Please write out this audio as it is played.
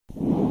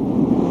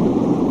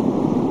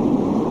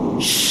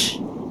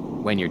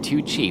when you're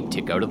too cheap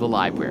to go to the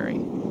library.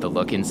 The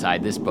look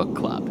inside this book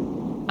club.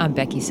 I'm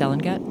Becky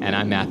Sellengut. And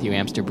I'm Matthew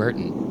Amster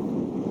Burton.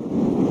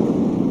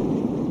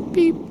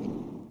 Beep.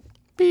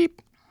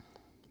 Beep.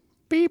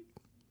 Beep.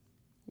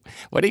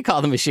 What do you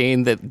call the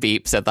machine that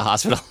beeps at the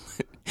hospital?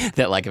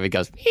 That like if it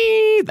goes,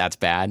 beep, that's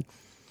bad.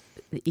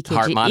 The EKG,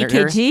 heart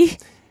monitor?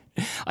 EKG?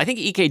 I think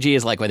EKG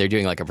is like when they're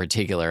doing like a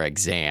particular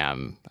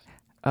exam.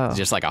 Oh.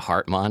 Just like a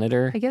heart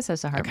monitor. I guess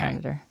that's a heart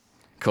monitor.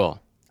 Cool.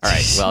 All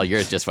right. Well,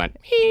 yours just went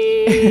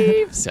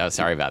beep. So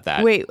sorry about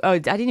that. Wait, I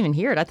didn't even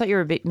hear it. I thought you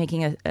were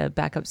making a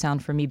backup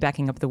sound for me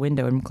backing up the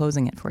window and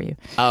closing it for you.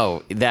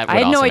 Oh, that would I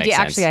had also no make idea.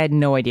 sense. Actually, I had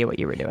no idea what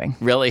you were doing.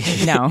 Really?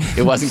 No.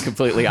 It wasn't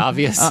completely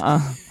obvious?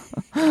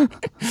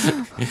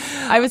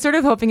 I was sort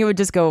of hoping it would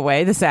just go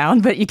away, the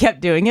sound, but you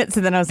kept doing it.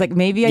 So then I was like,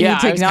 maybe I need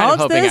to acknowledge this. Yeah, I was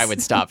kind of hoping I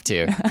would stop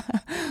too.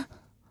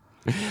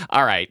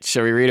 All right.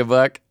 Shall we read a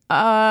book? You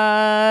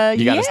got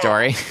a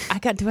story?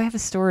 Do I have a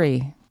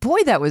story?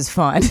 Boy, that was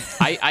fun.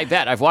 I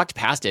bet. I've walked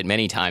past it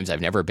many times.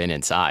 I've never been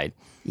inside.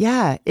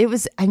 Yeah, it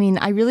was, I mean,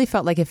 I really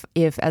felt like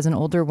if as an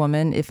older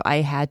woman, if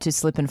I had to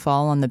slip and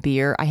fall on the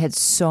beer, I had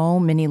so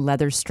many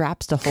leather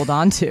straps to hold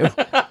on to.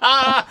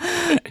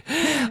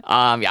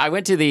 I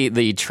went to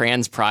the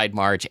Trans Pride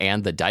March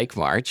and the Dyke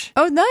March.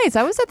 Oh, nice.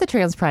 I was at the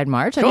Trans Pride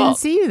March. Cool. I didn't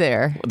see you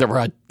there. There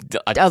were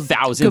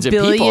thousands of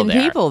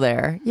people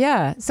there.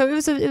 Yeah. So it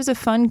was a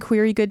fun,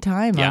 queery, good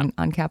time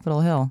on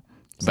Capitol Hill.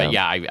 So. But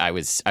yeah, I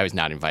was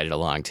not invited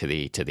along to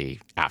the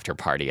after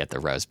party at the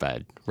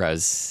Rosebud.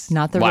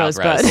 Not the Wild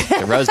Rosebud.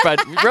 The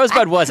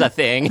Rosebud was a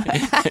thing.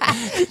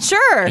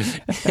 Sure.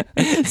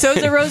 So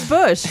is the Rose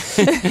Bush.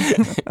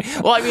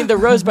 Well, I mean, the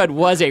Rosebud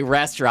was a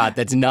restaurant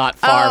that's not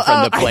far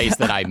from the place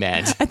that I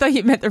meant. I thought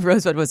you meant the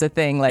Rosebud was a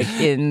thing, like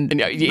in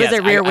no, yes, was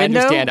it Rear Window?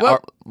 I understand.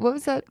 What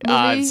was that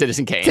movie?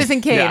 Citizen Kane.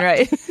 Citizen Kane, yeah.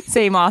 Right?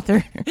 Same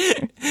author.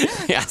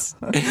 Yes.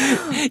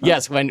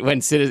 Yes.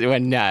 When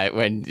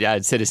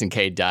Citizen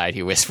Kane died,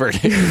 he whispered,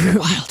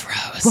 "Wild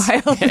Rose,"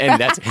 and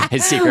that's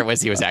his secret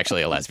was he was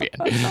actually a lesbian.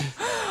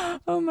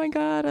 Oh my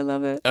God, I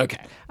love it.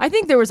 Okay.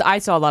 I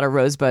saw a lot of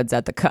rosebuds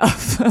at the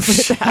Cuff.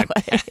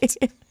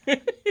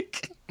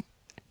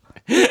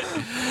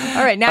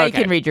 All right, now you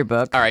can read your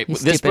book. All right,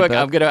 this book,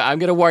 I'm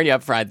gonna warn you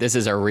up front. This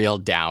is a real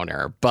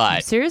downer,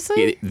 but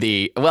seriously,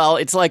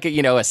 it's like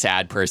a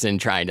sad person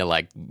trying to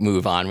like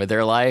move on with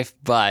their life,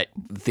 but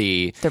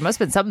there must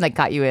have been something that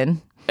got you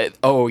in.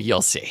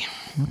 You'll see.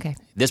 Okay.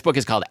 This book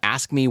is called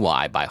Ask Me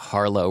Why by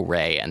Harlow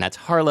Ray, and that's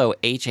Harlow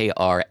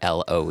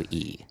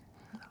Harloe,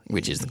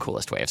 which is the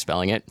coolest way of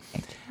spelling it.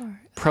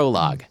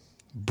 Prologue,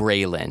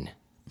 Braylon,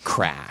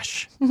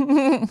 crash.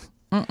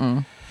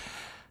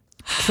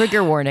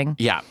 Trigger warning.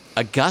 Yeah.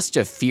 A gust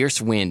of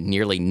fierce wind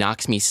nearly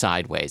knocks me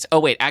sideways. Oh,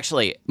 wait.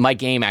 Actually, my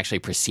game actually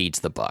precedes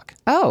the book.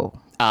 Oh.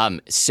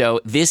 So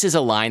this is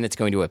a line that's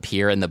going to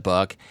appear in the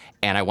book,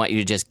 and I want you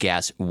to just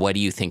guess, what do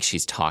you think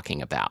she's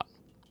talking about?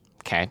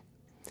 Okay?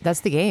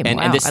 That's the game. And,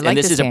 wow. and this, I like and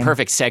this is game. a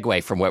perfect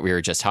segue from what we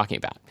were just talking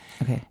about.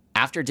 Okay.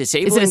 After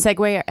disabling... Is it a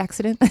Segway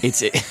accident?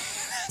 That's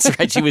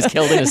right. She was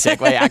killed in a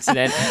Segway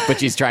accident, but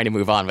she's trying to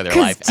move on with her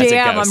life as it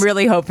goes. I'm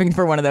really hoping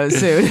for one of those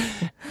soon.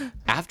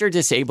 After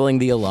disabling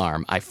the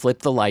alarm, I flip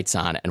the lights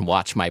on and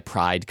watch my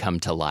pride come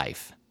to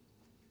life.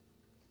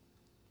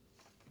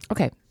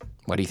 Okay.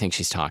 What do you think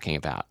she's talking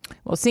about?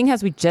 Well, seeing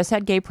as we just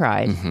had Gay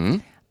Pride,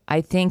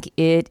 I think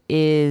it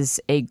is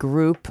a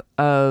group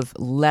of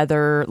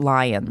leather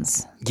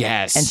lions.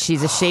 Yes. And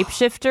she's a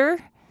shapeshifter.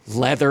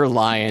 Leather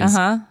lions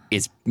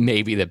is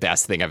maybe the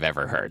best thing I've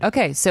ever heard.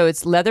 Okay, so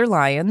it's leather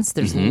lions.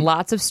 There's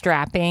lots of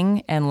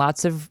strapping and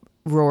lots of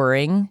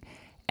roaring.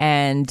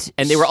 And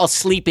they were all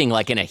sleeping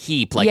like in a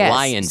heap, like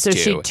lions do. So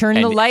she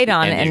turned the light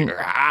on, and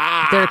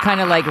they're kind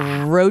of like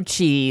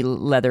roachy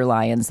leather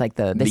lions. Like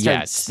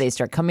they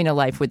start coming to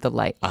life with the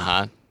light.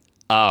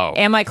 Oh,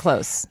 am I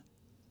close?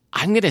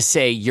 I'm gonna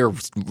say you're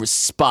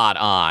spot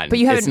on. But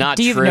you haven't. It's not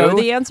do you true. know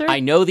the answer? I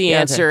know the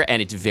answer,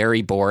 and it's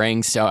very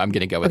boring. So I'm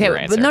gonna go with your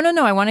answer. But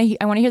no. I want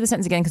to hear the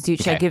sentence again because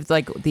should I give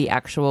like the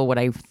actual what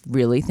I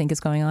really think is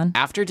going on?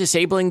 After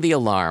disabling the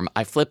alarm,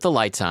 I flip the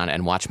lights on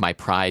and watch my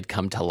pride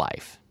come to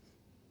life.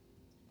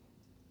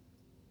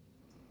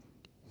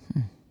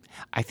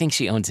 I think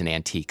she owns an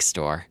antique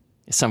store,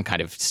 some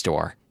kind of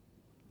store.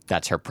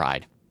 That's her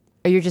pride.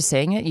 Oh, you're just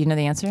saying it? You know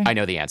the answer? I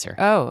know the answer.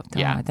 Oh,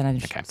 yeah.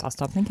 Then I'll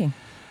stop thinking.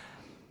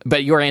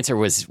 But your answer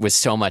was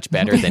so much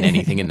better than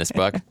anything in this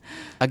book.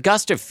 A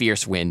gust of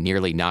fierce wind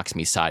nearly knocks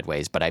me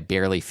sideways, but I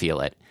barely feel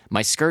it.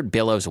 My skirt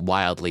billows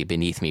wildly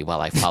beneath me while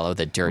I follow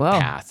the dirt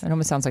path. That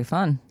almost sounds like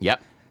fun.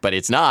 Yep. But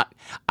it's not.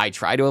 I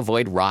try to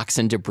avoid rocks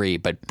and debris,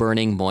 but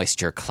burning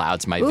moisture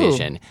clouds my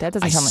vision. That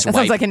doesn't sound like that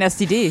sounds like an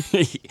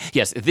STD.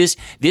 Yes,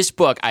 this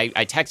book, I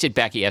texted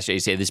Becky yesterday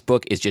to say this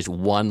book is just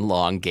one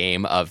long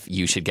game of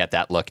you should get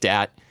that looked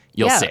at.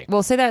 You'll see.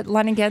 Well, say that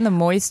line again, the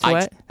moist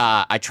what?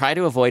 I try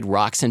to avoid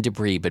rocks and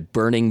debris, but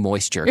burning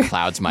moisture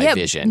clouds my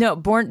vision. No,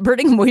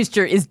 burning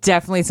moisture is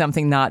definitely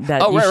something not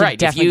that you should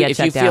definitely get checked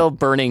out. If you feel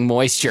burning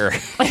moisture,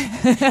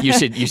 you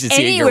should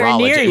see a Anywhere urologist.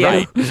 Near you.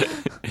 Right.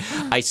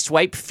 I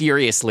swipe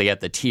furiously at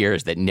the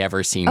tears that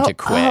never seem to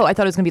quit. Oh, I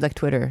thought it was going to be like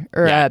Twitter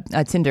or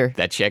Tinder.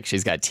 That chick,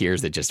 she's got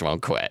tears that just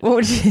won't quit. What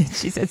would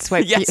she said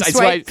swipe, Yes, I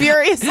swipe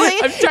furiously?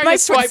 I'm trying to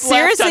swipe left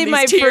seriously, on these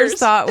my tears. first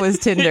thought was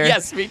Tinder.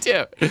 Yes, me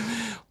too.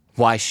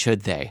 Why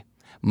should they?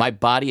 My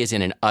body is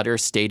in an utter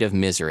state of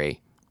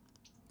misery.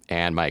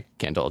 And my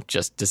Kindle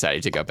just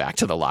decided to go back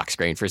to the lock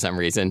screen for some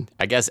reason.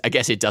 I guess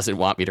it doesn't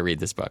want me to read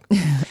this book.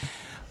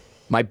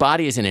 My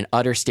body is in an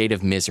utter state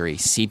of misery,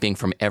 seeping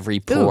from every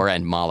pore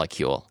and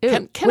molecule.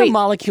 Ew. Can a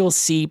molecule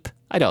seep?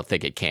 I don't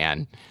think it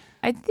can.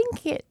 I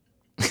think it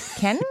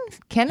can.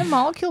 Can a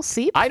molecule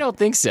seep? I don't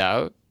think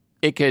so.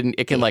 It can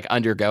like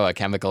undergo a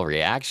chemical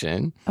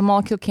reaction. A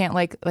molecule can't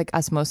like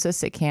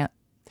osmosis. It can't.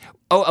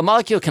 Oh, a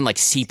molecule can like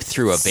seep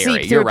through a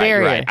barrier. Seep through You're a right. You're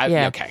barrier. right.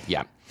 Yeah. Okay,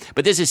 yeah.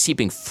 But this is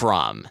seeping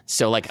from.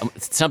 So like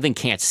something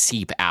can't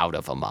seep out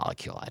of a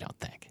molecule, I don't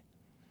think.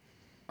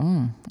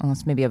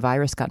 Unless maybe a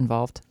virus got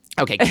involved.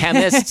 Okay,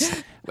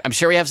 chemists. I'm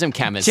sure we have some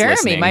chemists Jeremy,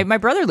 listening. my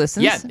brother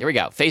listens. Yeah, here we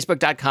go.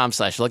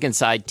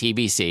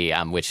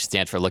 Facebook.com/LookInsideTBC, which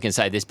stands for Look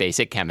Inside This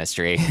Basic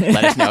Chemistry.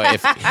 Let us know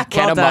if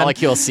can Well a done.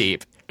 molecule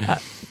seep.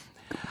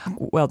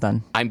 Well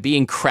done. I'm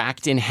being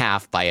cracked in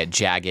half by a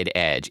jagged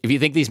edge. If you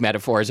think these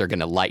metaphors are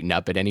going to lighten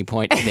up at any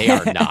point, they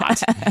are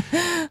not.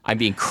 I'm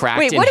being cracked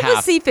Wait, in what half.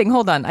 was seeping?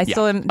 Hold on. I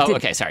still am. Oh,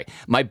 okay, sorry.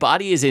 My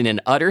body is in an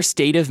utter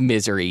state of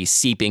misery,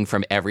 seeping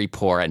from every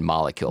pore and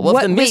molecule. Well,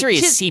 if the misery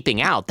is seeping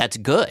out, that's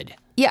good.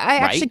 Yeah, I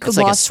Right? actually It's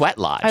like a sweat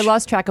lodge. I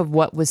lost track of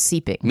what was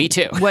seeping. Me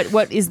too.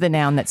 What is the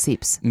noun that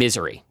seeps?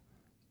 Misery.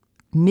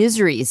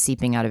 Misery is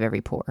seeping out of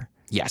every pore.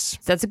 Yes.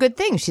 That's a good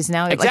thing. She's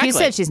now, like Exactly. you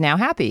said, she's now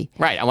happy.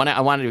 Right. I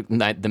want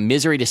the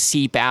misery to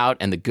seep out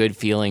and the good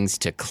feelings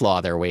to claw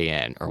their way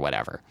in or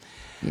whatever.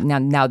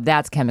 Now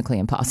that's chemically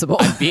impossible.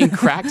 Being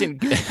cracked in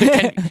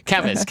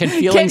chemist, can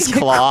feelings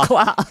claw?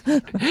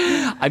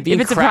 I'm being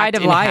If it's a cracked pride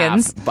of in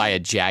lions. half by a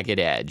jagged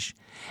edge.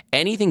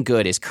 Anything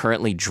good is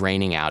currently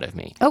draining out of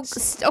me. Oh,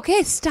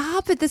 okay,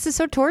 stop it. This is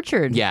so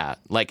tortured. Yeah,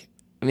 like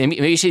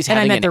maybe she's And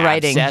I having meant an the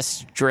writing.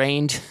 abscess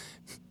drained.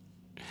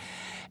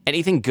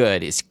 Anything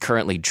good is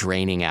currently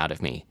draining out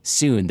of me.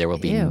 Soon there will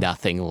be Ew.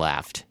 nothing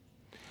left.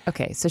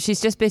 Okay, so she's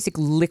just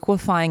basically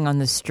liquefying on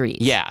the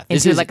street. Yeah,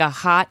 this into is like a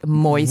hot,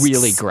 moist,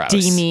 really gross.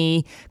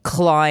 steamy,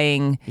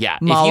 clawing, Yeah,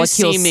 molecule if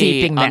you see me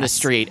seeping on the mess.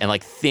 street and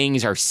like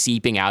things are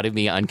seeping out of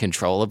me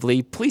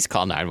uncontrollably, please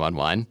call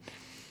 911.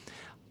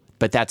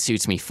 But that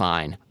suits me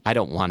fine. I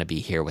don't want to be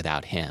here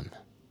without him.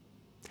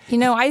 You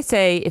know, I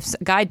say if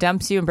a guy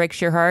dumps you and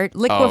breaks your heart,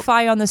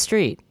 liquefy on the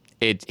street.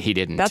 He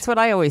didn't. That's what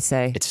I always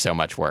say. It's so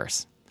much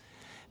worse.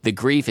 The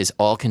grief is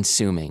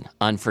all-consuming,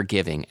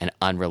 unforgiving, and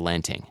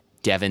unrelenting.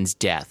 Devin's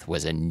death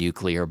was a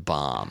nuclear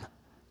bomb.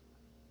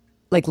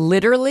 Like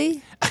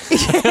literally?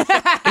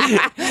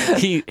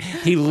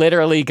 He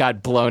literally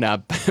got blown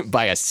up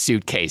by a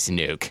suitcase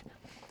nuke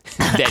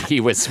that he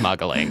was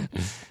smuggling.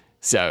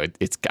 So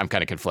I'm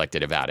kind of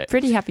conflicted about it.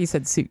 Pretty happy you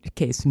said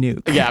Suitcase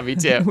Nuke. Yeah, me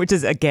too. Which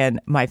is, again,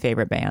 my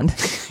favorite band.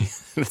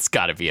 It's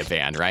got to be a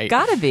band, right?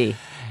 Gotta be.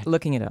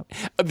 Looking it up.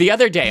 The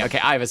other day, okay,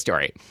 I have a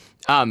story.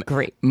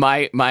 Great.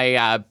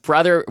 My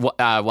brother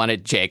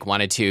Jake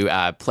wanted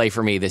to play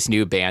for me this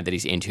new band that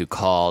he's into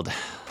called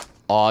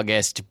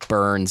August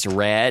Burns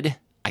Red,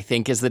 I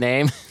think is the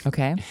name.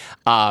 Okay.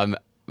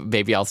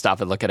 Maybe I'll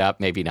stop and look it up,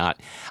 maybe not.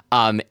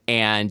 And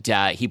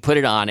he put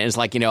it on, and it's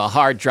like, a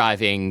hard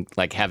driving,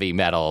 like heavy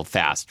metal,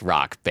 fast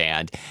rock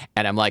band.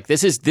 And I'm like,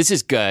 this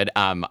is good.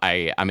 I'm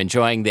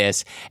enjoying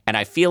this, and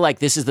I feel like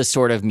this is the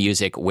sort of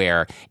music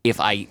where if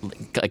I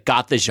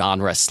got the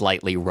genre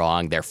slightly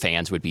wrong, their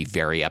fans would be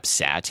very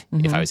upset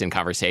if I was in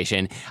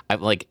conversation.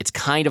 I'm like, it's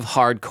kind of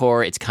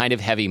hardcore, it's kind of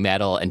heavy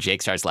metal, and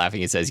Jake starts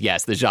laughing and says,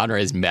 "Yes, the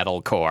genre is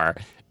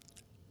metalcore."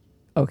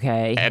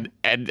 Okay. And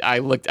I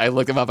looked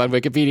them up on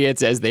Wikipedia. It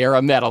says they are a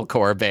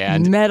metalcore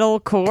band.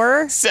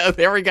 Metalcore. So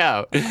there we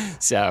go.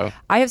 So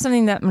I have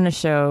something that I'm going to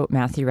show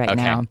Matthew right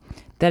now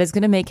that is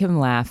going to make him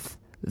laugh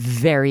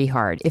very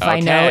hard. If I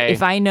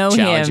know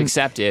challenge him.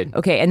 accepted.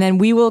 Okay, and then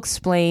we will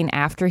explain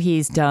after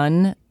he's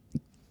done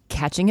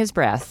catching his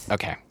breath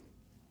Okay.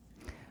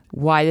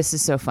 why this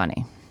is so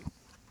funny.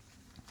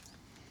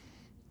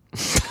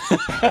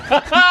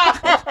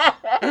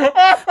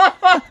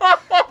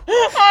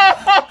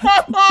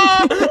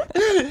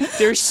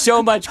 There's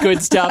so much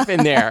good stuff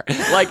in there.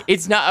 Like,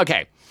 it's not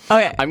okay.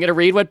 Okay. I'm gonna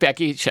read what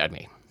Becky showed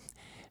me.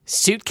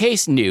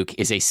 Suitcase Nuke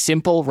is a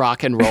simple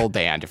rock and roll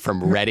band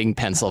from Reading,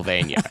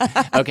 Pennsylvania.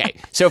 Okay,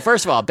 so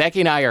first of all, Becky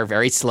and I are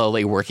very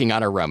slowly working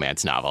on a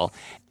romance novel,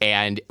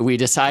 and we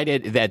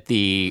decided that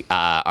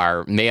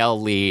our male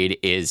lead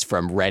is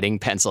from Reading,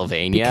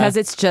 Pennsylvania. Because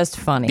it's just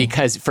funny.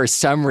 Because for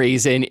some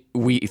reason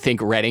we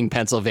think Reading,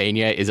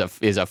 Pennsylvania is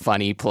a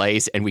funny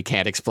place, and we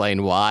can't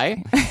explain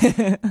why.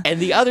 And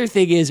the other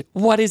thing is,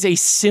 what is a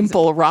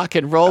simple rock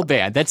and roll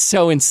band? That's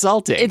so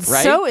insulting. It's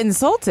right? so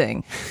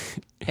insulting.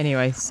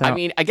 Anyway, so I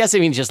mean, I guess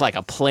just like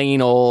a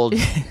plain old,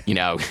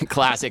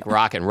 classic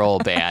rock and roll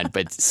band,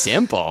 but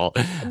simple.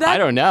 I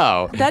don't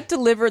know.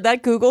 that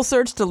Google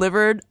search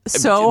delivered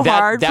so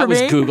hard for me.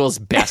 That was Google's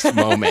best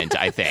moment,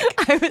 I think.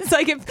 I was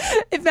like,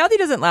 if Matthew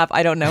doesn't laugh,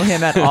 I don't know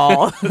him at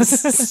all.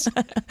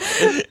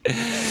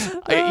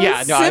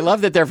 I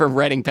love that they're from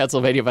Reading,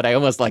 Pennsylvania, but I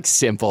almost like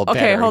simple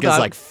better. Hold because on.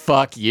 like,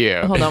 fuck you.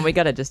 Hold on, we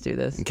got to just do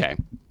this. Okay.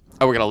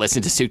 Oh, we're going to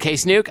listen to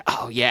Suitcase Nuke?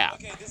 Oh, yeah.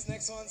 Okay, this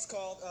next one's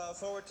called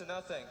Forward to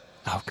Nothing.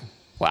 Oh,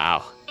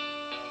 wow.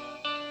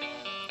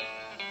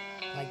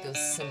 Like those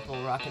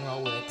simple rock and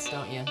roll licks,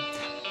 don't you?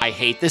 I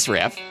hate this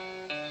riff.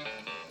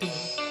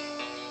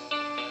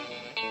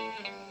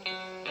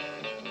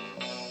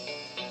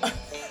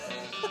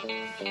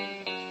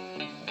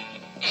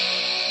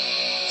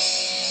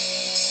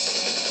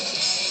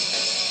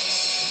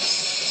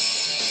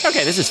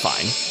 Okay, this is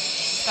fine.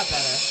 Got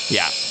better.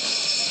 Yeah.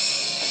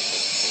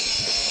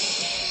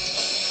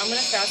 I'm going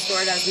to fast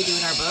forward as we do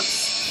in our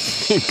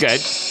books. Good.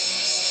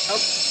 Oh,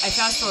 I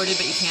fast forwarded,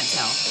 but you can't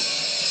tell.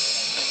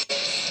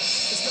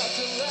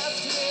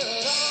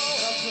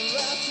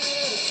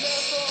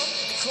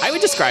 I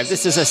would describe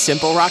this as a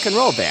simple rock and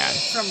roll band.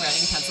 From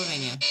Reading,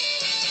 Pennsylvania.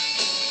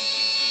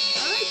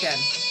 All right, then.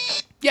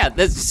 Yeah,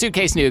 the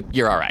Suitcase Nuke,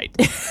 you're all right.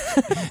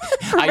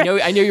 I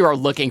know you are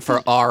looking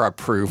for our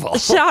approval.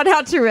 Shout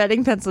out to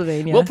Reading,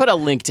 Pennsylvania. We'll put a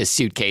link to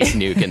Suitcase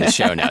Nuke in the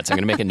show notes. I'm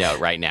going to make a note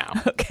right now.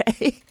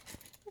 Okay.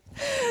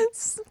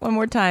 One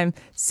more time.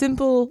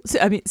 Suitcase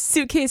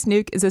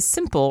Nuke is a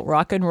simple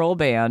rock and roll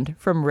band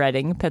from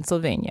Reading,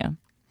 Pennsylvania.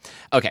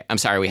 Okay, I'm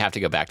sorry. We have to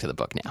go back to the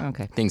book now.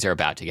 Okay. Things are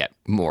about to get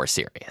more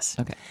serious.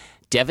 Okay.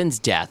 Devon's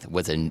death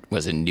was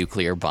a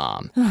nuclear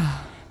bomb.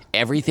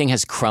 Everything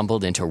has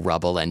crumbled into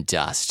rubble and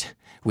dust.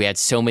 We had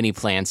so many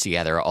plans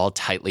together, all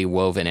tightly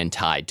woven and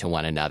tied to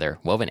one another.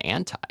 Woven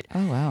and tied.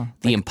 Oh, wow.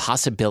 The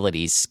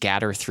impossibilities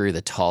scatter through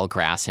the tall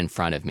grass in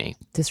front of me.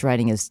 This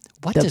writing is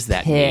What the does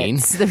that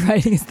pits. The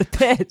writing is the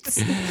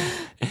pits.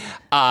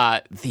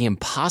 The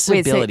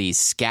impossibilities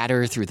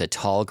scatter through the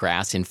tall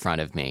grass in front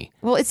of me.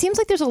 Well, it seems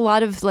like there's a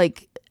lot of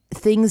like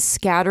things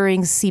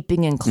scattering,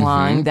 seeping, and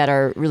clawing that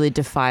are really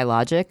defy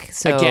logic.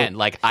 So Again,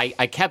 like I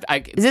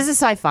is this a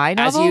sci-fi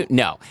novel?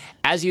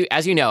 As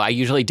you know, I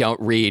usually don't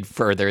read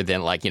further than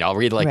I'll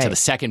read to Right. the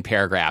second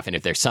paragraph, and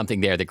if there's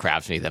something there that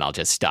grabs me, then I'll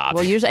just stop.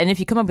 Well, usually, and if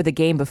you come up with a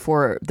game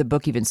before the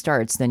book even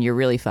starts, then you're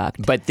really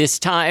fucked. But this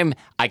time,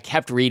 I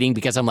kept reading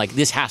because I'm like,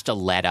 this has to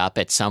let up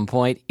at some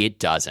point. It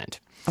doesn't.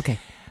 Okay,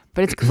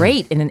 but it's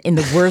great in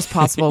the worst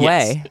possible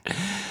Yes. way.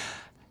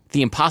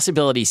 The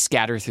impossibilities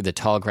scatter through the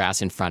tall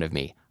grass in front of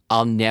me.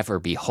 I'll never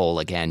be whole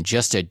again,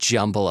 just a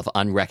jumble of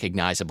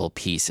unrecognizable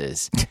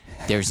pieces.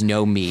 There's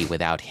no me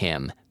without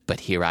him, but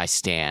here I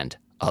stand,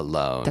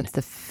 alone.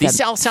 That's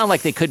These all sound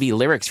like they could be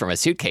lyrics from a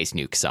Suitcase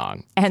Nuke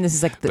song. And this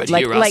is like But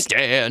here I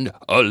stand,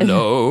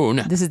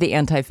 alone. This is the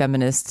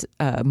anti-feminist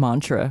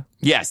mantra.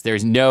 Yes,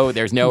 there's no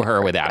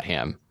her without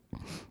him.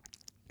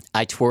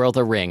 I twirl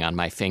the ring on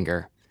my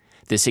finger.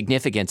 The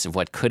significance of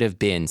what could have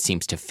been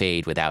seems to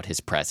fade without his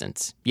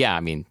presence. Yeah, I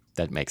mean,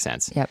 that makes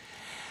sense. Yep.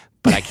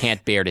 But I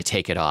can't bear to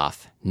take it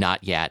off.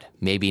 Not yet.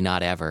 Maybe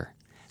not ever.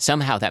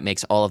 Somehow that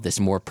makes all of this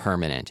more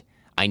permanent.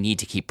 I need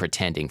to keep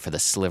pretending for the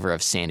sliver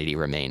of sanity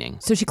remaining.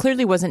 So she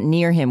clearly wasn't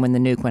near him when the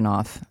nuke went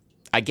off.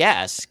 I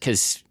guess,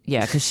 because...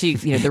 Yeah, because she,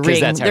 the 'Cause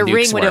ring, that's how the nukes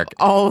ring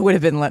would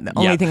have been the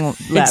only Yeah, thing left.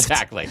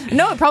 exactly.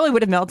 No, it probably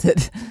would have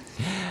melted.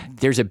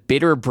 There's a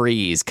bitter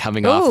breeze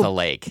coming off Ooh, the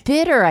lake.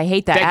 Bitter. I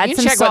hate that. Beck, Add can you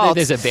some check whether salt.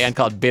 there's a band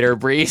called Bitter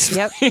Breeze,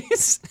 Yep.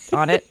 please?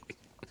 On it.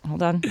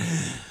 Hold on.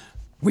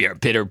 We are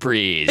Bitter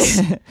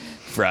Breeze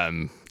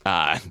from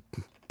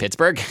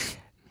Pittsburgh.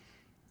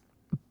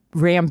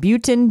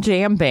 Rambutan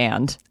Jam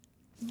Band.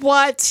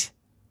 What?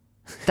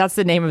 That's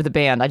the name of the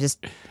band.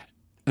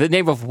 The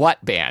name of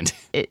what band?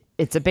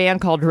 It's a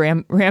band called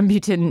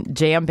Rambutan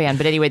Jam Band.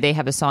 But anyway, they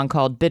have a song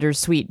called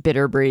Bittersweet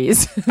Bitter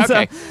Breeze. Okay. So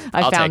I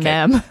I'll found take it.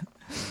 them.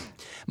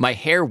 My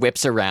hair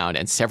whips around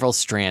and several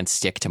strands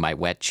stick to my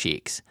wet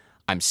cheeks.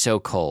 I'm so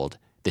cold.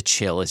 The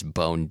chill is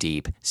bone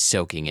deep,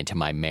 soaking into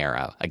my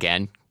marrow.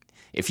 Again,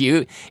 if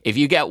you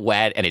get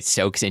wet and it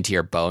soaks into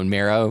your bone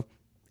marrow,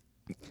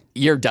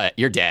 you're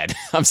dead.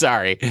 I'm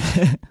sorry.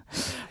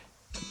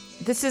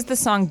 This is the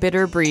song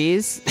Bitter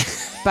Breeze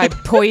by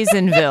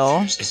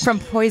Poisonville. From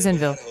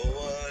Poisonville.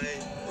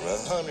 Hawaii,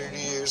 100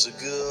 years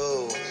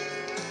ago,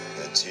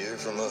 a tear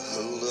from a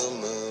hula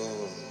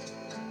moon.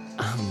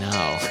 Oh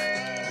no.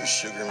 The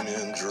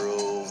sugarmen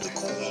drove the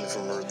queen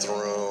from her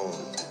throne,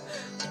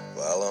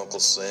 while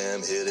Uncle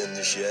Sam hid in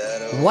the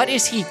shadow. What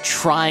is he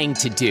trying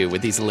to do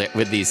with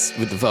with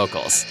the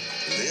vocals?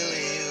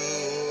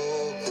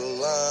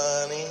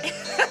 Liliuokalani.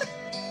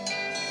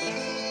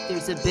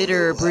 There's a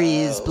bitter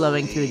breeze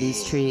blowing through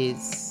these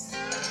trees.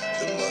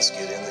 The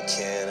musket in the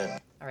cannon.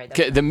 All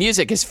right. The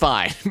music is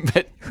fine,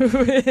 but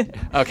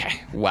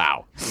okay.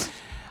 Wow.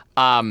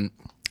 I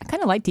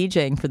kind of like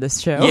DJing for this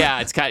show. Yeah,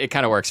 it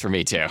kind of works for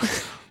me too.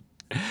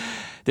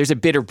 There's a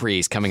bitter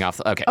breeze coming off.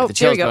 Okay, Oh, the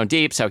there we chills go. bone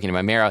deep, soaking in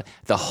my marrow.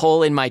 The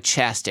hole in my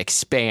chest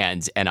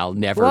expands, and I'll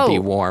never Whoa. be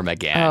warm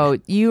again. Oh,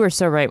 you were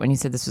so right when you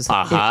said this was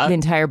Uh-huh. the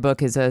entire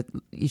book is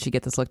you should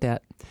get this looked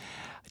at.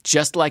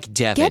 Just like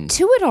Devin, Get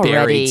to it already.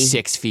 buried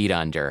 6 feet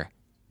under.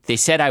 They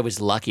said I was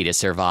lucky to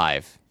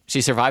survive. She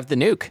survived the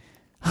nuke.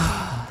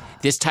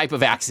 This type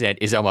of accident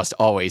is almost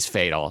always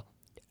fatal.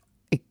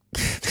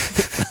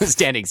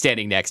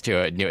 standing next to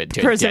a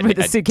Person with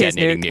a suitcase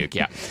detonating nuke.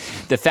 Yeah.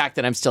 The fact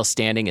that I'm still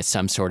standing is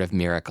some sort of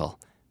miracle.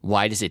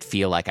 Why does it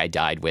feel like I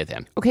died with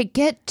him? Okay,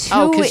 get to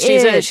Oh, it.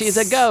 because she's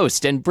a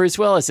ghost, and Bruce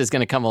Willis is going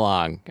to come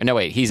along. No,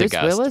 wait, he's Bruce a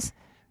ghost. Willis?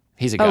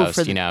 He's a Oh, ghost.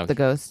 for You know, the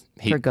ghost.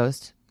 For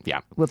Ghost.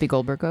 yeah. Whoopi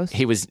Goldberg Ghost.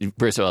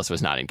 Bruce Willis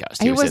was not in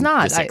Ghost. He was in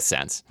not. The Sixth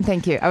Sense.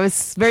 Thank you. I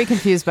was very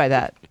confused by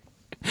that.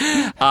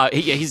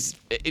 He's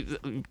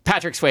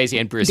Patrick Swayze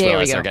and Bruce There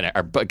we Willis go.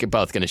 are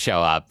both going to show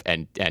up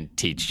and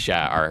teach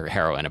our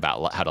heroine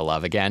about how to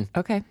love again.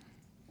 Okay.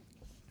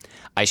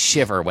 I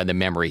shiver when the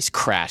memories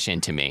crash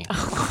into me.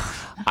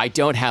 I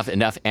don't have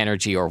enough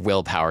energy or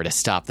willpower to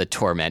stop the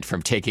torment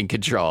from taking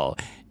control.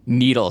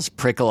 Needles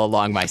prickle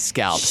along my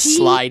scalp,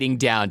 sliding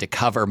down to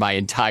cover my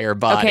entire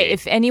body. Okay,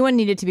 if anyone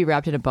needed to be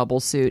wrapped in a bubble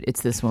suit,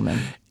 it's this woman.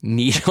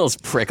 Needles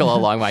prickle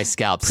along my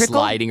scalp, Prickle?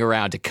 sliding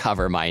around to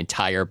cover my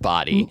entire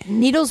body.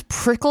 Needles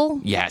prickle?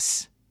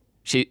 Yes.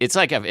 It's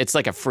like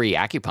a free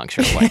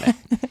acupuncture appointment.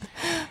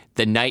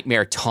 The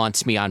nightmare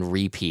taunts me on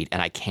repeat,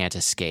 and I can't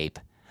escape.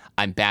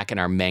 I'm back in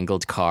our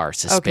mangled car,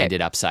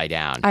 suspended upside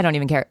down. I don't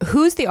even care.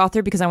 Who's the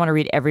author? Because I want to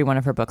read every one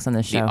of her books on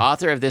this The show.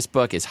 author of this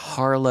book is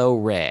Harlow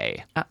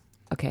Ray.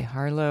 Okay,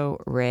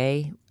 Harlow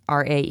Ray,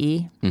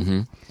 R-A-E?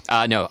 No,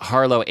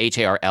 Harlow,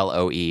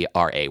 Harloeray.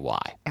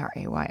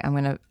 R-A-Y. I'm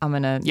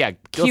gonna Yeah,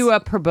 queue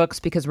up her books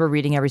because we're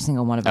reading every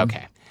single one of them.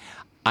 Okay.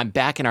 I'm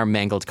back in our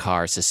mangled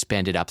car,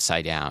 suspended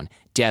upside down.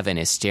 Devin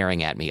is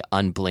staring at me,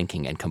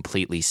 unblinking and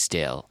completely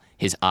still.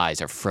 His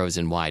eyes are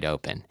frozen wide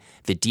open.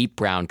 The deep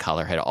brown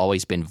color had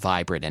always been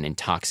vibrant and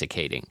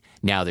intoxicating.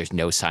 Now there's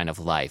no sign of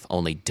life,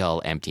 only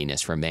dull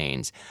emptiness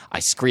remains. I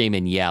scream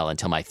and yell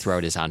until my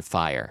throat is on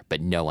fire,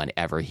 but no one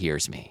ever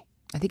hears me.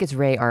 I think it's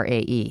Ray,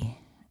 R-A-E.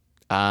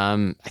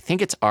 I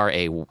think it's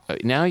R-A.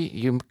 No,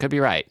 you could be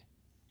right.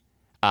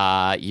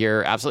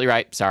 You're absolutely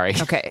right. Sorry.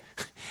 Okay.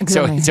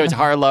 So it's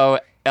Harlow,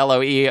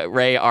 L-O-E,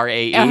 Ray,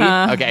 R-A-E.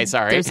 Uh-huh. Okay,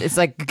 sorry. It's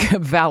like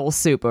vowel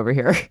soup over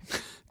here.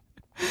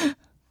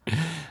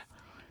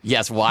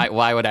 Yes,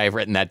 why would I have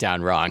written that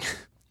down wrong?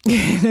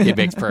 It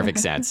makes perfect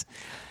sense.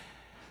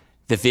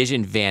 The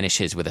vision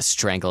vanishes with a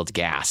strangled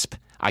gasp.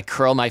 I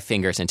curl my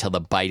fingers until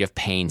the bite of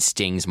pain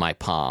stings my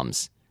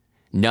palms.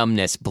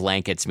 Numbness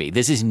blankets me.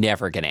 This is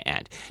never going to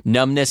end.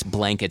 Numbness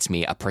blankets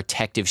me, a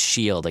protective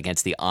shield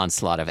against the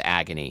onslaught of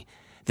agony.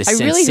 The I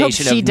really hope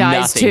sensation she of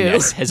dies, too.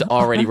 nothingness has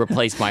already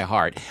replaced my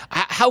heart.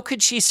 How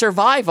could she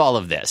survive all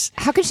of this?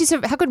 How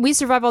could we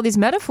survive all these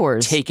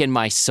metaphors? Taken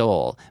my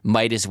soul,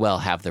 might as well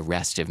have the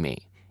rest of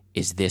me.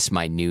 Is this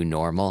my new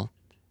normal?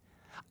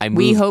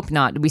 We hope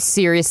not. We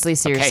seriously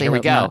Okay, here we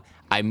hope go. not.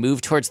 I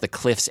move towards the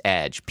cliff's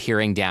edge,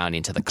 peering down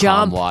into the calm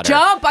Jump, water.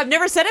 jump! I've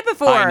never said it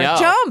before. I know.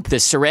 Jump. The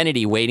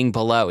serenity waiting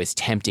below is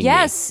tempting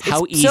Yes, me.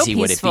 How it's so easy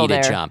would it be peaceful to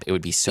there. jump? It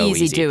would be so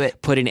Easy, easy. do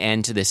it. Put an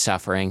end to this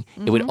suffering.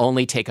 It would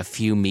only take a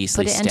few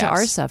measly Put an steps. end to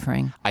our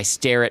suffering. I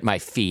stare at my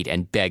feet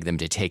and beg them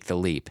to take the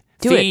leap.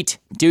 Do it. feet,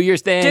 do your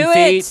thing. Do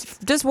feet. it.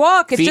 Just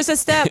walk. It's Feet. just a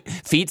step.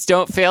 Feet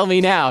don't fail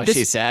me now,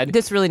 she said.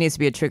 This really needs to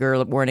be a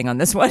trigger warning on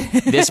this one.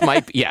 This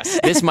might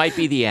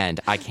be the end.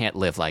 I can't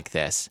live like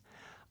this.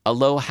 A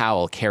low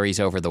howl carries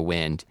over the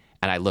wind,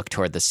 and I look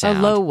toward the A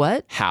sound. low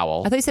what?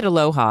 Howl. I thought you said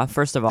aloha,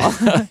 first of all.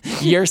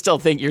 You're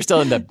still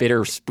in the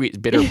bitter breeze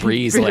Bitter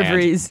land.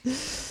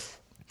 breeze.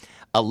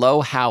 A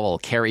low howl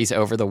carries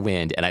over the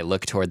wind, and I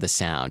look toward the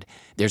sound.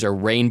 There's a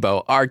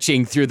rainbow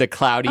arching through the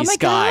cloudy Oh my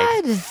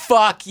sky. God.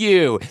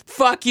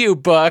 Fuck you,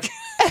 book.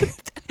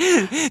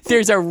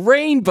 There's a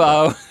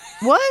rainbow.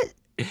 What?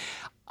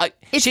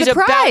 It's She's the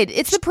about- pride.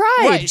 It's the pride.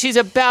 Right, she's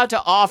about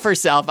to off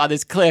herself on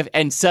this cliff,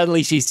 and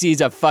suddenly she sees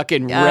a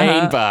fucking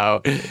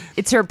rainbow.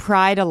 It's her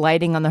pride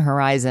alighting on the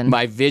horizon.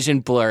 My vision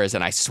blurs,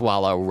 and I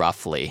swallow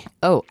roughly.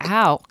 Oh,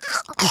 ow.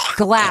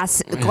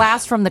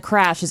 Glass from the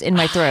crash is in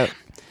my throat.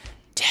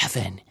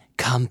 Devin,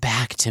 come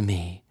back to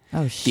me.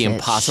 Oh, The shit.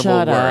 impossible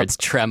Shut up. words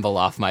tremble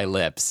off my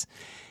lips.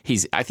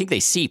 I think they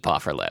seep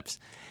off her lips.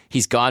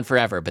 He's gone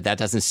forever, but that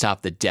doesn't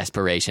stop the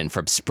desperation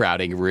from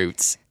sprouting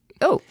roots.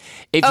 Oh,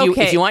 If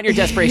okay. you want your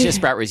desperation to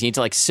sprout roots, you need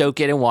to soak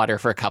it in water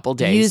for a couple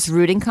days. Use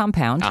rooting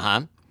compound.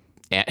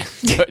 And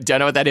don't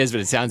know what that is,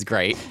 but it sounds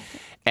great.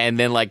 And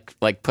then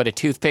put a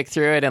toothpick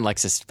through it and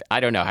I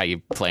don't know how you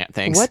plant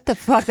things. What the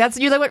fuck?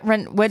 You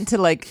went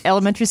to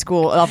elementary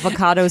school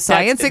avocado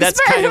science That's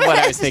kind of what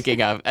I was experiment.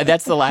 thinking of.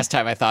 That's the last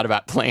time I thought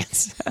about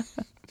plants.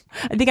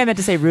 I think I meant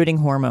to say rooting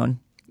hormone,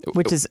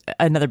 which is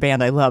another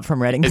band I love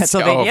from Reading,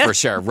 Pennsylvania. Oh, for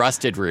sure.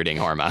 Rusted rooting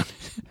hormone.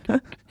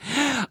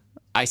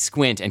 I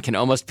squint and can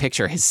almost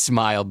picture his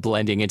smile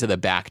blending into the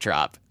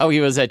backdrop. Oh,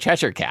 he was a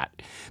Cheshire Cat.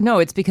 No,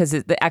 it's because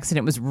the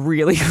accident was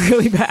really,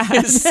 really bad.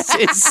 His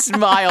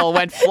smile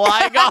went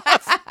flying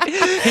off.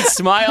 His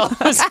smile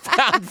was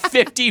found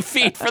 50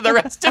 feet for the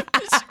rest of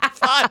his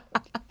fun.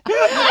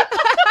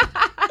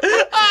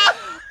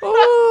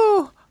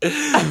 Ooh.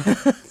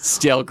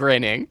 Still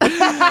grinning.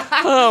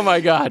 Oh my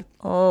God.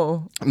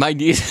 Oh. My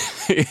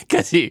niece,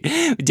 because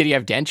did he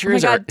have dentures? Oh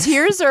my God,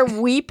 tears are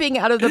weeping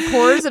out of the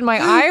pores in my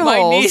eye holes.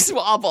 My knees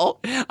wobble.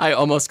 I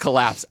almost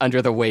collapse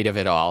under the weight of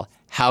it all.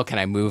 How can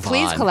I move on?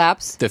 Please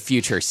collapse. The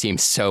future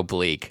seems so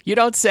bleak. You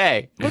don't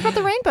say. What about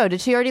the rainbow?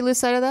 Did she already lose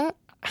sight of that?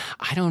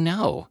 I don't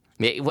know.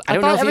 I don't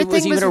thought know if it was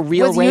everything even a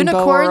real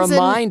rainbow or a unicorns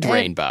mind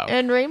rainbow.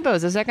 And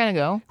rainbows. Is that going to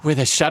go? With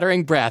a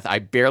shuddering breath I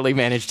barely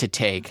manage to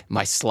take,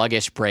 my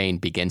sluggish brain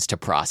begins to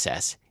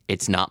process.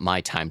 It's not my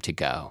time to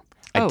go.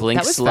 I blink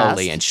that was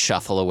slowly fast. and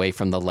shuffle away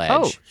from the ledge.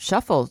 Oh,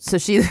 shuffle. So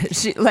she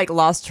like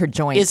lost her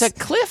joints. Is a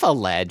cliff a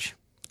ledge?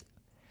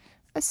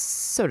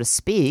 So to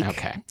speak.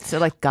 Okay. So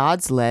like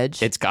God's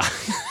ledge. It's God.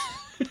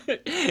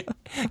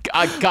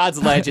 God's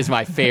Ledge is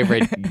my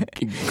favorite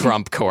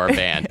grumpcore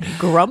band.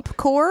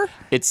 Grumpcore?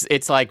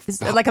 It's like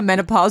Is it like a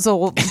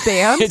menopausal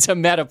band? it's a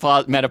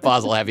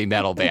menopausal heavy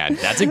metal band.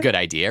 That's a good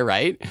idea,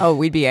 right? Oh,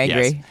 we'd be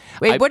angry. Yes.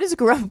 Wait, what is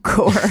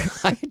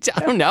grumpcore? I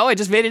don't know. I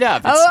just made it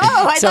up. It's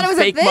I some thought it was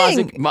a fake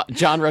thing.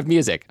 genre of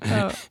music.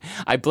 Oh.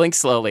 I blink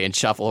slowly and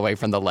shuffle away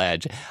from the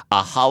ledge.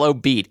 A hollow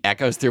beat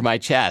echoes through my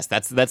chest.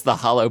 That's the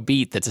hollow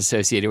beat that's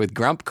associated with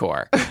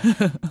grumpcore.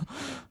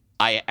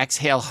 I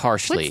exhale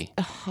harshly.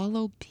 A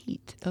hollow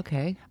beat.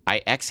 Okay.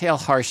 I exhale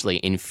harshly,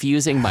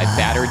 infusing my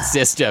battered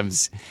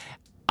systems.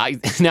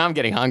 Now I'm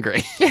getting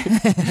hungry.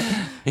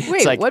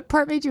 Wait, like- what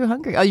part made you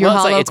hungry? Oh, your Well,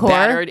 hollow it's core?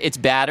 battered. It's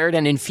battered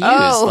and infused.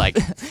 Oh. Like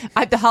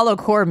The hollow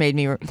core made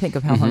me think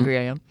of how hungry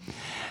I am.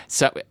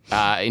 so,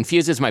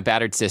 infuses my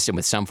battered system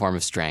with some form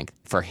of strength.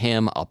 For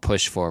him, I'll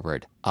push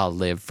forward. I'll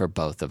live for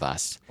both of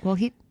us. Well,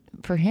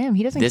 for him,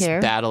 he doesn't This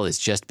care. battle is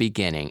just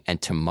beginning, and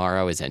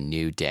tomorrow is a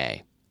new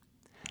day.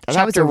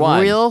 That was Chapter a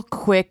 1. real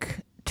quick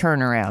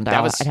turnaround.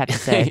 I'd have to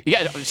say.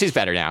 Yeah, she's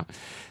better now.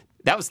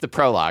 That was the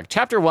prologue.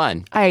 Chapter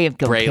 1. I don't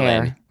Braylon,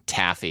 care.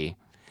 Taffy.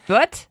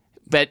 What?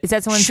 But Is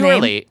that someone's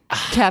surely, name?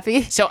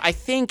 Taffy? So I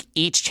think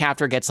each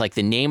chapter gets like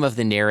the name of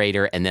the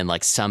narrator and then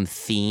like some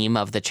theme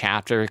of the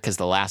chapter because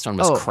the last one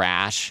was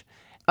Crash.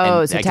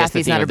 Oh, And so I guess the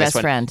Taffy's theme not her of this best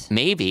one- friend.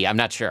 Maybe, I'm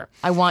not sure.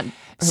 I want her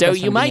So best you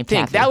friend to be might named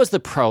think Taffy. that was the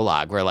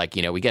prologue where like,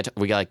 we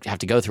have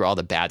to go through all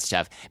the bad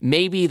stuff.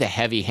 Maybe the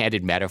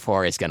heavy-handed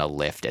metaphor is going to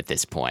lift at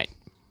this point.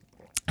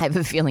 I have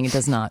a feeling it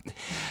does not.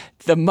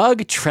 The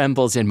mug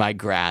trembles in my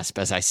grasp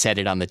as I set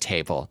it on the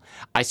table.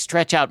 I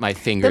stretch out my The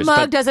fingers,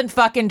 mug doesn't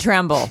fucking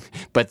tremble.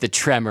 but the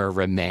tremor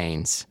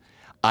remains.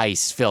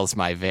 Ice fills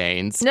my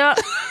veins. No.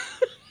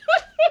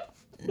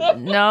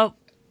 No.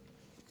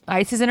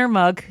 Ice is in her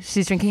mug.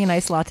 She's drinking an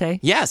iced latte.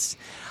 Yes.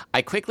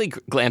 I quickly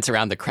glance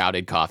around the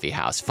crowded coffee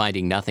house,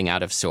 finding nothing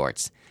out of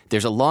sorts.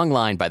 There's a long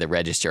line by the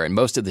register, and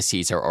most of the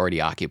seats are already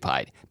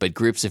occupied, but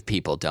groups of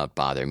people don't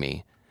bother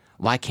me.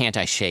 Why can't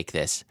I shake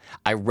this?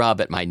 I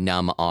rub at my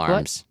numb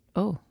arms.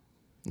 What? Oh.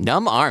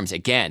 Numb arms,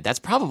 again. That's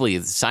probably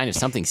the sign of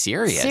something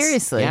serious.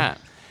 Seriously? Yeah.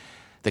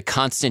 The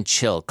constant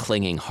chill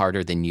clinging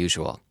harder than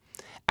usual.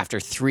 After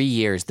 3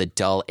 years, the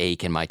dull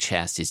ache in my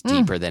chest is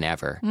deeper than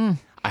ever.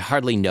 I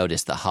hardly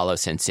notice the hollow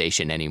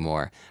sensation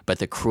anymore, but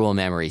the cruel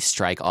memories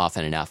strike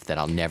often enough that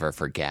I'll never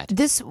forget.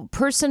 This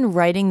person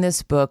writing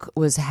this book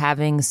was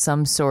having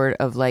some sort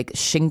of like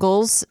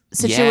shingles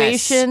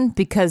situation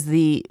because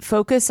the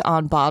focus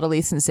on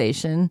bodily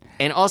sensation,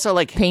 And also,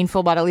 like,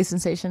 painful bodily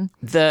sensation.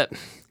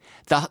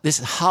 this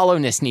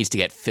hollowness needs to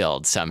get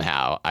filled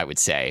somehow, I would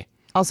say.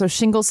 Also,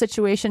 shingle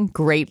situation,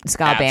 great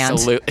ska band.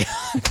 Absolutely.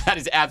 That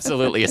is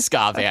absolutely a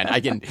ska band. I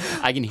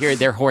can hear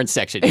their horn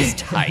section is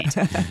tight.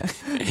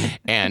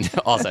 And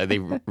also, they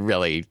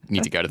really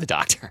need to go to the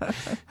doctor.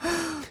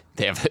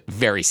 They have a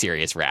very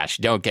serious rash.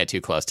 Don't get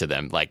too close to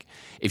them. Like,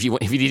 if you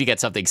need to get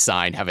something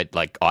signed, have it,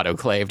 like,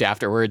 autoclaved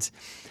afterwards.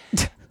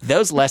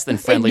 Those less than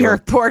friendly... In your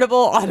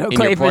portable autoclave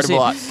in your portable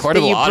machine.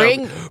 portable that you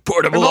auto, bring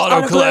portable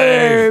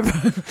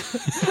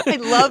autoclave. I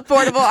love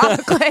portable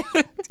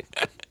autoclave.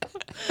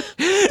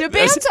 Do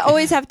bands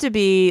always have to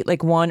be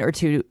like one or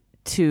two,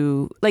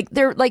 like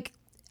they're like,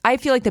 I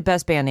feel like the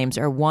best band names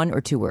are one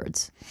or two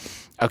words.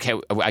 Okay,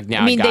 now I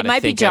mean, gotta they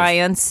might be think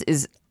Giants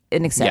is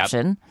an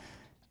exception.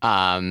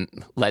 of,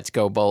 Let's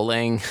Go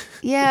Bowling.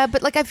 Yeah,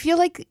 but like I feel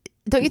like,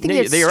 don't you think No,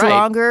 it's you're right.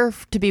 stronger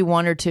to be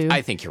one or two?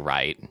 I think you're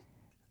right.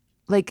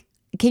 Like,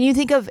 can you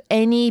think of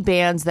any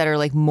bands that are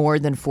like more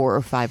than 4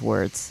 or 5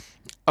 words?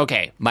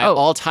 Okay, my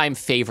all-time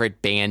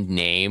favorite band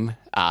name.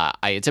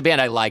 It's a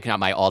band I like, not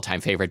my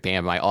all-time favorite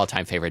band. My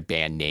all-time favorite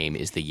band name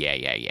is the Yeah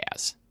Yeah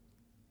Yeahs.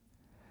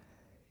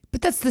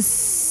 But that's the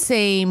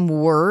same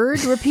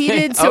word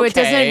repeated, so it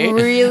Okay. doesn't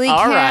really All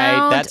count.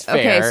 right, that's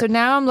Okay, fair. so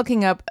now I'm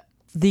looking up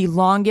the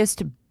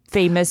longest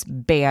famous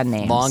band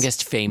names.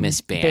 Longest famous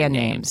band Band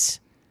names.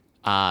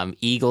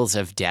 Eagles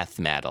of Death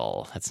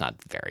Metal. That's not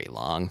very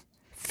long.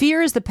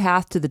 Fear is the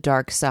path to the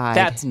dark side.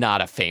 That's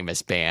not a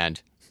famous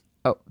band.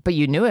 Oh, but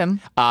you knew him.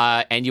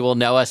 And you will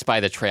know us by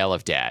the Trail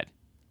of Dead.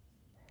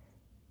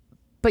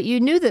 But you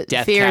knew that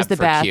Death Fear Cab is the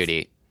for Bath.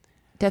 Cutie.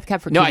 Death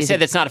Cab for No, Cutie. I said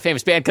that's not a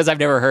famous band because I've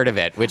never heard of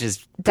it, which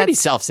is pretty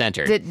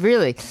self-centered.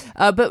 Really.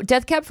 But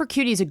Death Cab for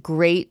Cutie is a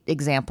great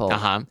example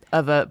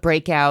of a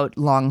breakout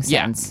long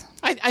sentence.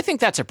 I think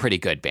that's a pretty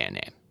good band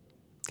name.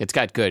 It's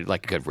got good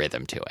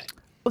rhythm to it.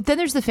 Well, then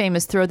there's the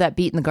famous Throw That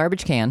Beat in the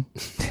Garbage Can.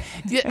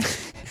 Yeah.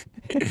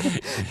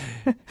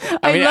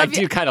 I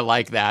do kind of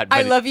like that. But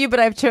I love you, but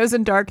I've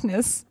chosen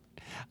darkness.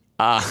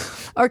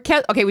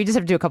 Okay, we just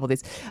have to do a couple of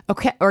these.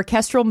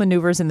 Orchestral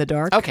Maneuvers in the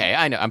Dark. Okay,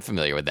 I know. I'm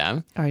familiar with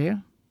them. Are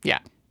you? Yeah.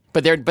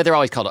 But they're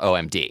always called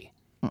OMD.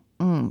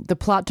 The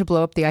Plot to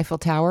Blow Up the Eiffel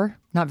Tower.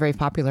 Not very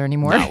popular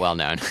anymore. Not well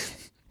known.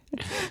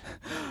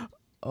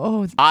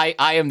 I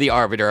am the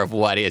arbiter of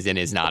what is and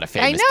is not a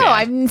famous I know. band.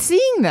 I'm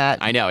seeing that.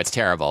 I know, it's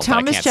terrible.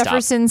 Thomas but I can't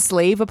Jefferson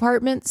Slave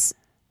Apartments.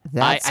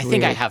 Stop. I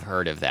think I weird. have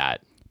heard of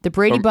that. The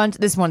Brady Bunch.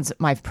 This one's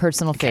my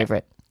personal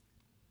favorite.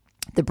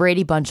 The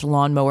Brady Bunch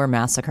Lawnmower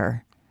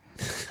Massacre.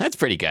 That's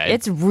pretty good.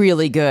 It's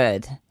really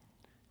good.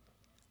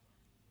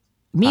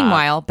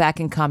 Meanwhile,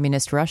 back in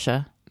communist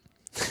Russia.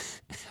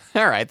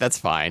 All right, that's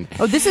fine.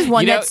 Oh, this is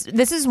one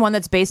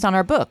that's based on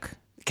our book.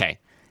 Okay.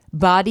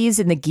 Bodies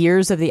in the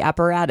Gears of the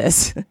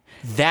Apparatus.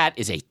 That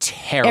is a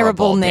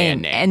terrible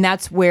band name. And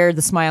that's where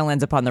the smile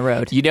ends up on the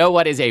road. You know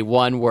what is a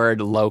one-word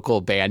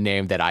local band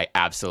name that I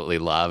absolutely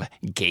love?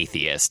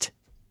 Gaytheist.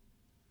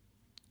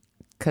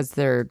 Because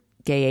they're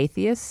gay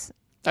atheists?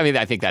 I mean,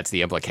 I think that's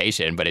the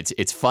implication, but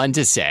it's fun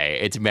to say.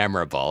 It's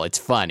memorable. It's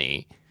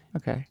funny.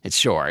 Okay. It's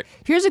short.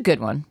 Here's a good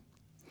one.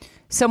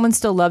 Someone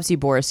Still Loves You,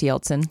 Boris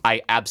Yeltsin.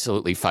 I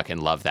absolutely fucking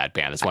love that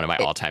band. It's one of my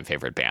all-time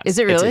favorite bands. Is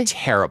it really? It's a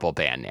terrible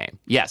band name.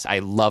 Yes, I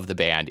love the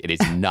band. It is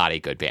not a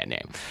good band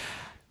name.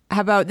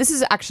 How about, this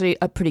is actually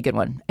a pretty good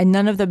one. And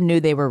none of them knew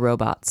they were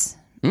robots.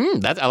 I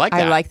like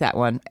that. I like that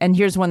one. And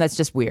here's one that's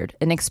just weird.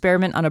 An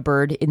Experiment on a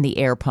Bird in the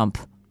Air Pump.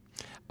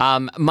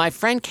 My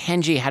friend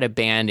Kenji had a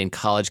band in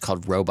college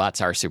called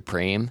Robots Are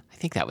Supreme. I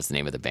think that was the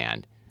name of the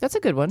band. That's a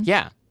good one.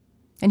 Yeah.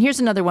 And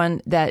here's another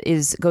one that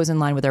goes in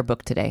line with our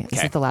book today.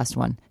 This is the last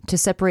one. To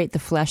Separate the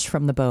Flesh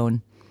from the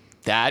Bone.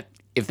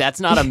 If that's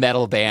not a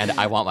metal band,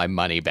 I want my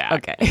money back.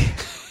 Okay.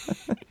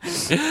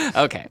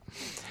 Okay.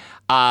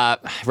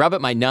 Rub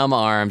at my numb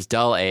arms,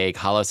 dull ache,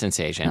 hollow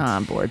sensation. Oh,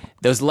 I'm bored.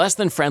 Those less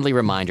than friendly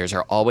reminders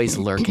are always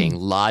lurking,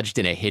 lodged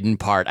in a hidden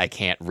part I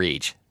can't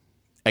reach.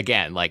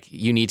 Again,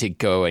 you need to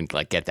go and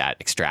get that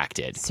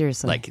extracted.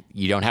 Seriously.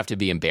 You don't have to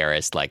be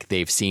embarrassed.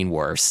 They've seen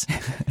worse.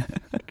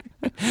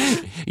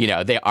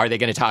 Are they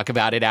going to talk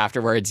about it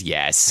afterwards?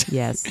 Yes.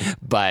 Yes.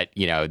 But,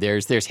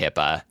 there's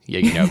HIPAA.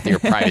 Your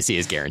privacy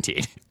is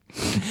guaranteed.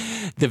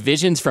 The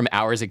visions from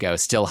hours ago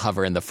still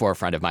hover in the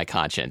forefront of my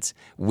conscience.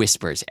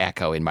 Whispers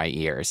echo in my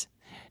ears.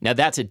 Now,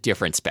 that's a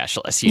different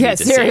specialist. You need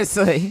to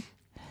seriously. See.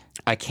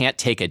 I can't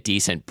take a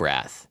decent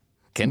breath.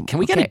 Can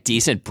we get a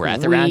decent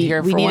breath around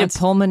here? We need once? a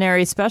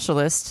pulmonary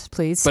specialist,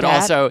 please.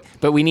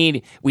 But we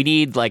need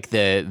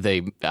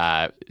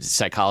the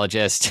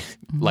psychologist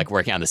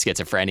working on the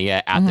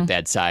schizophrenia at the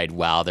bedside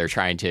while they're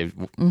trying to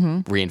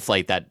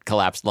reinflate that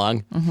collapsed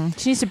lung.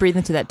 She needs to breathe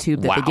into that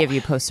tube that they give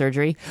you post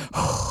surgery.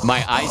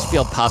 My eyes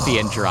feel puffy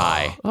and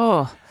dry.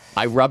 Oh,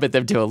 I rub at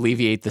them to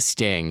alleviate the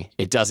sting.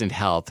 It doesn't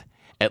help.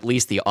 At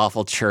least the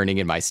awful churning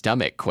in my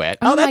stomach quit.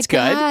 Oh, that's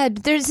my God.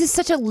 There's just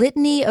such a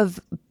litany of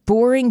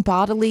boring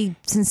bodily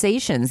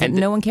sensations that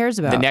no one cares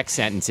about. The next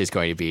sentence is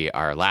going to be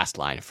our last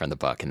line from the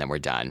book, and then we're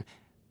done.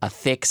 A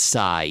thick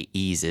sigh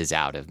eases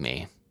out of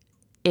me.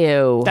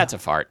 Ew. That's a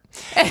fart.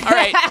 All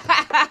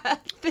right.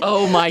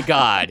 Oh my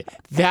God.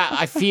 That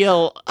I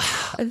feel.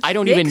 I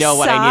don't even know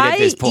what I need at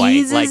this point.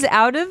 Eases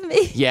out of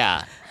me.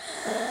 Yeah.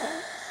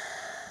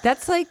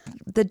 That's like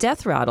the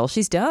death rattle.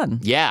 She's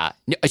done. Yeah.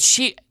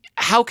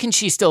 How can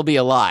she still be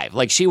alive?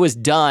 She was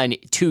done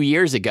 2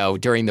 years ago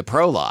during the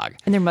prologue.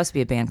 And there must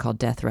be a band called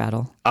Death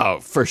Rattle. Oh,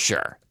 for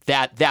sure.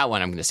 That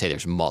one, I'm going to say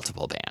there's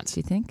multiple bands.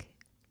 Do you think?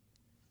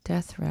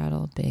 Death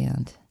Rattle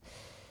band.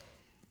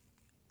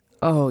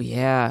 Oh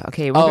yeah.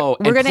 Okay. We're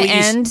going to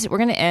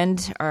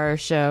end our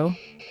show.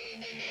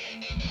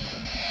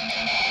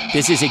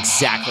 This is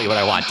exactly what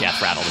I want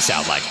Death Rattle to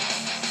sound like.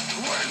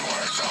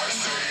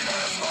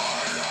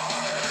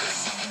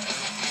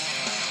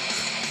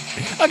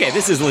 Okay,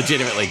 this is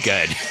legitimately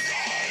good.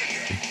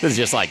 This is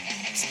just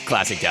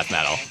classic death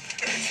metal.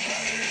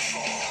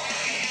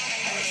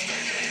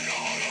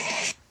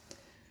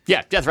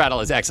 Yeah, Death Rattle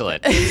is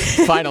excellent.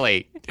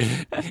 Finally,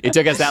 it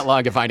took us that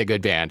long to find a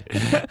good band.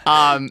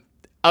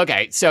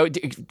 Okay, so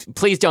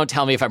please don't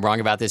tell me if I'm wrong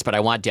about this, but I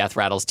want Death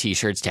Rattle's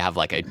t-shirts to have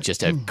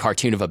just a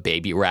cartoon of a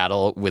baby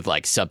rattle with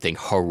soething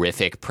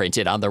horrific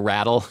printed on the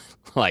rattle,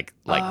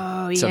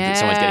 someone's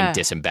getting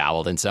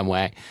disemboweled in some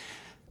way.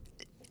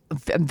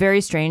 I'm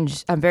very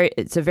strange.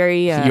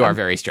 You are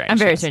very strange. I'm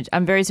very strange.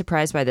 I'm very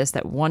surprised by this,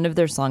 that one of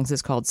their songs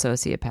is called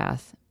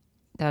Sociopath.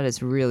 That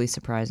is really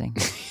surprising.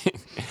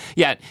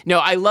 Yeah. No,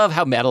 I love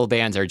how metal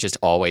bands are just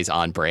always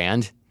on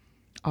brand.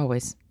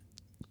 Always.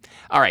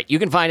 All right. You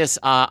can find us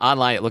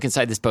online at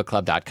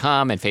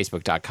lookinsidethisbookclub.com and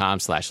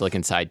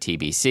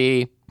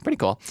facebook.com/lookinsidetbc. Pretty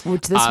cool.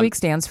 Which this week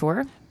stands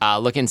for?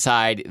 Look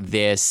inside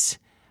this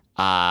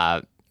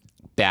battered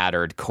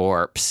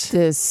corpse.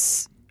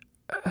 This.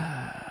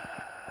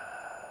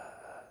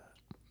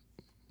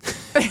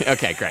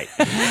 Okay, great.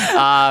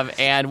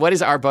 And what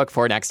is our book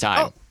for next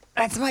time? Oh,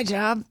 that's my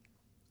job.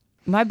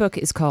 My book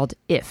is called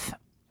If.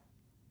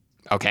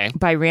 Okay.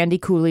 By Randy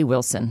Cooley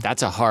Wilson.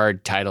 That's a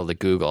hard title to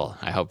Google.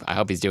 I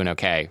hope he's doing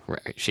okay.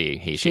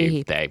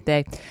 She, they.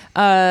 Hey,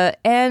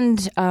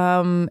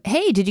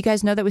 did you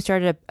guys know that we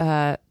started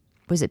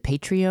was it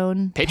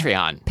Patreon?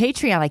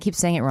 Patreon. I keep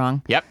saying it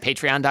wrong. Yep.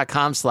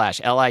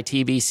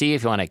 Patreon.com/LITBC.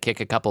 If you want to kick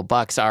a couple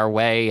bucks our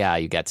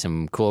way, you get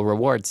some cool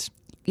rewards.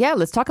 Yeah,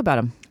 let's talk about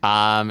them.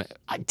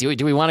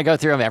 Do we want to go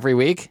through them every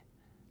week?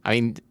 I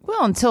mean,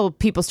 well, until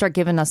people start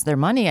giving us their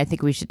money, I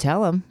think we should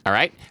tell them. All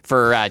right.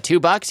 For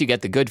 $2, you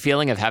get the good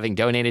feeling of having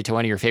donated to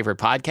one of your favorite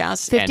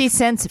podcasts. 50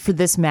 cents for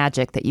this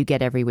magic that you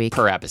get every week.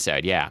 Per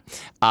episode, yeah.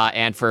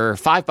 And for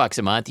 $5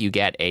 a month, you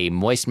get a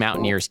Moist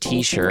Mountaineers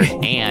t-shirt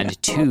and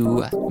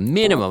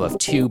minimum of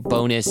 2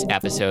 bonus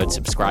episodes,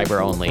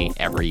 subscriber only,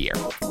 every year.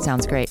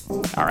 Sounds great.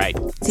 All right.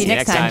 See you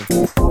next time.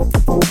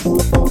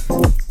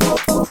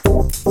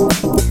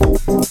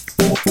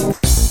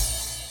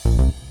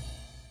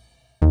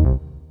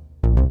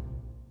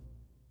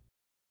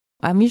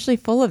 I'm usually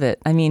full of it.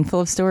 I mean,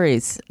 full of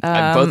stories.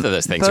 Both of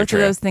those things are true.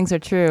 Both of those things are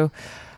true.